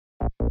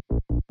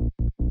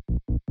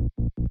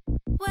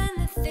When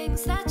the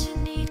things that you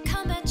need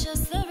come at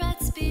just the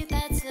right speed,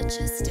 that's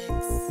logistics.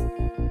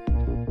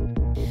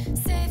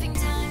 Saving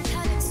time,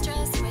 cutting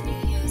stress when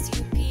you use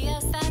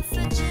UPS, that's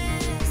logistics.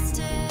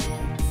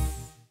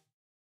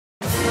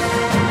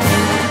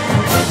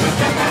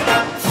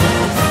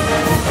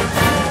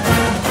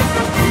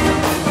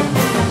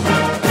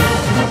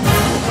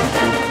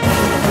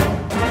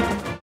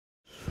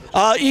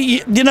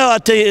 You know, I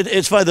tell you,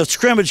 it's funny. The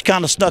scrimmage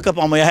kind of snuck up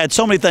on me. I had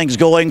so many things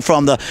going,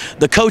 from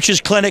the coaches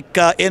clinic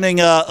ending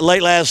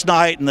late last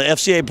night, and the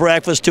FCA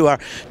breakfast to our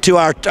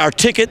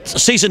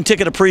season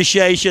ticket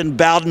appreciation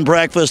Bowden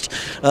breakfast.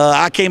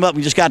 I came up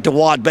and just got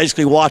to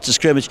basically watch the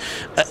scrimmage.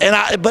 But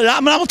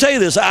I'm gonna tell you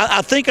this.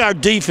 I think our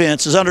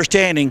defense is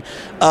understanding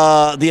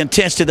the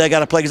intensity they got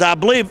to play, because I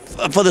believe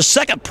for the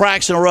second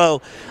practice in a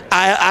row,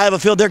 I have a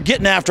feel they're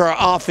getting after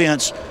our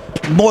offense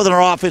more than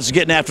our offense is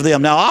getting after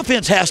them. Now,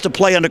 offense has to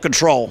play under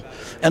control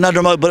and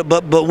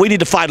but we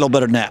need to fight a little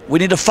better than that. We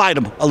need to fight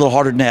them a little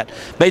harder than that.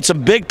 Made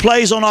some big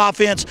plays on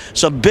offense,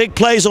 some big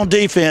plays on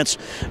defense,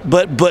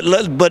 but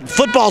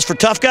football's for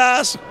tough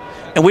guys,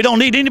 and we don't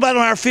need anybody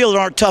on our field that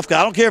aren't tough guys.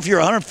 I don't care if you're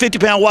a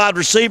 150-pound wide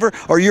receiver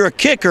or you're a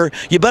kicker.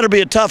 You better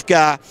be a tough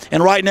guy.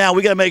 And right now,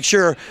 we got to make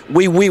sure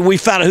we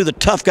find out who the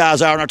tough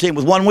guys are on our team.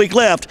 With 1 week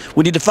left,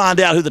 we need to find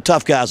out who the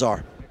tough guys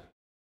are.